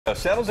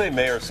San Jose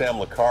Mayor Sam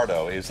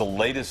Liccardo is the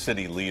latest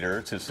city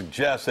leader to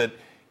suggest that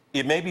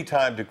it may be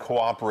time to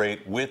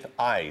cooperate with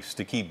ICE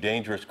to keep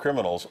dangerous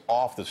criminals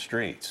off the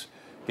streets.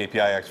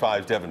 KPIX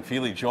 5's Devin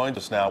Fehely joins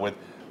us now with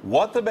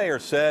what the mayor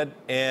said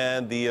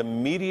and the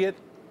immediate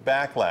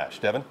backlash.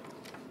 Devin?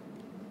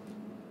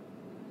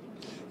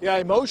 Yeah,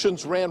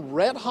 emotions ran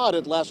red hot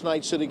at last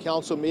night's city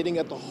council meeting.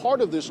 At the heart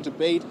of this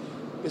debate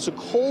is a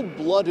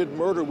cold-blooded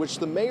murder, which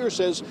the mayor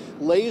says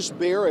lays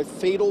bare a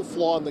fatal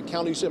flaw in the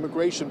county's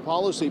immigration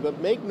policy.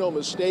 But make no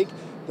mistake,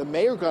 the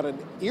mayor got an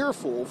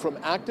earful from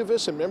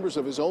activists and members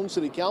of his own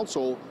city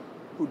council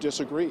who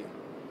disagree.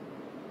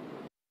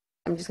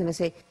 I'm just going to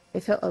say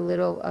it felt a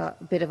little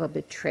bit of a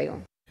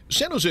betrayal.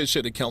 San Jose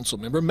City Council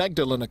member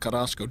Magdalena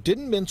Carrasco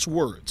didn't mince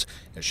words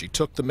as she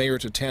took the mayor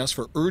to task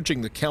for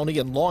urging the county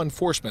and law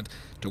enforcement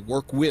to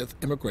work with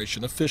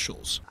immigration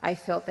officials. I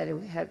felt that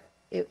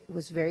it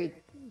was very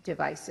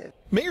divisive.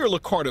 Mayor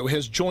Liccardo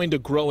has joined a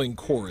growing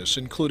chorus,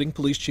 including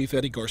Police Chief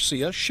Eddie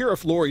Garcia,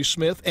 Sheriff Lori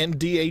Smith, and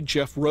DA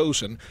Jeff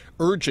Rosen,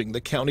 urging the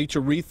county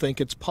to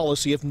rethink its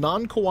policy of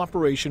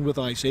non-cooperation with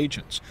ICE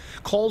agents,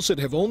 calls that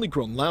have only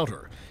grown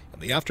louder in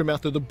the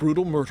aftermath of the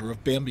brutal murder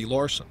of Bambi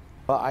Larson.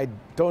 I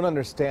don't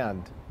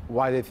understand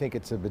why they think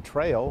it's a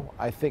betrayal.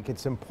 I think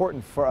it's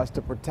important for us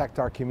to protect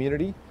our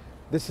community.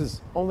 This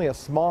is only a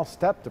small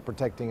step to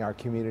protecting our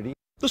community.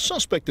 The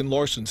suspect in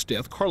Larson's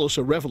death, Carlos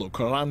Arevalo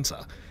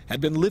Carranza, had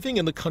been living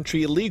in the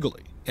country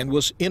illegally and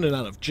was in and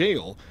out of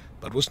jail,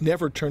 but was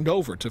never turned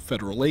over to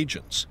federal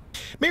agents.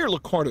 Mayor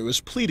Liccardo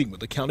is pleading with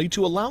the county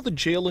to allow the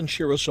jail and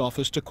sheriff's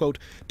office to, quote,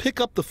 pick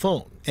up the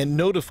phone and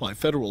notify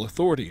federal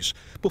authorities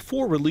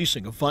before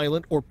releasing a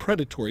violent or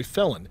predatory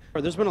felon.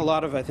 There's been a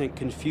lot of, I think,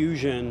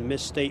 confusion,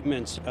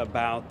 misstatements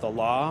about the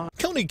law.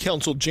 County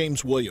Counsel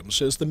James Williams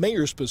says the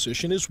mayor's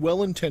position is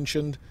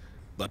well-intentioned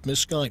but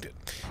misguided.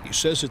 He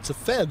says it's the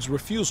feds'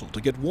 refusal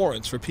to get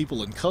warrants for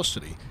people in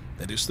custody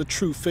that is the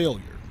true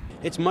failure.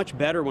 It's much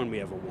better when we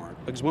have a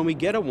warrant, because when we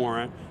get a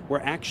warrant, we're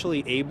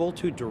actually able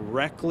to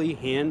directly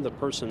hand the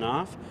person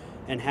off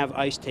and have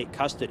ICE take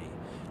custody.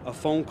 A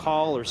phone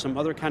call or some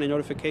other kind of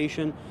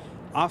notification,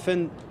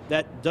 often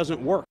that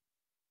doesn't work.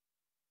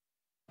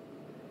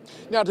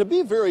 Now, to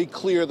be very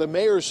clear, the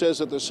mayor says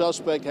that the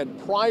suspect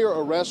had prior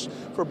arrests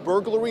for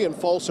burglary and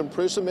false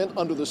imprisonment.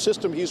 Under the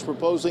system he's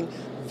proposing,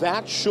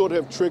 that should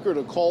have triggered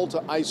a call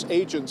to ICE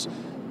agents.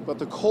 But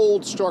the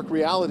cold, stark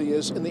reality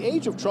is, in the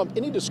age of Trump,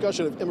 any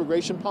discussion of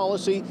immigration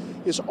policy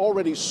is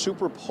already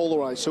super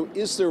polarized. So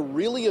is there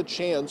really a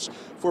chance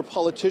for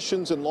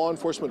politicians and law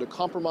enforcement to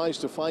compromise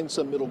to find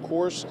some middle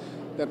course?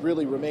 That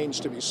really remains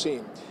to be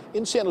seen.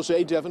 In San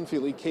Jose, Devin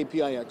Fehely,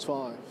 KPIX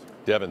 5.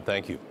 Devin,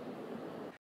 thank you.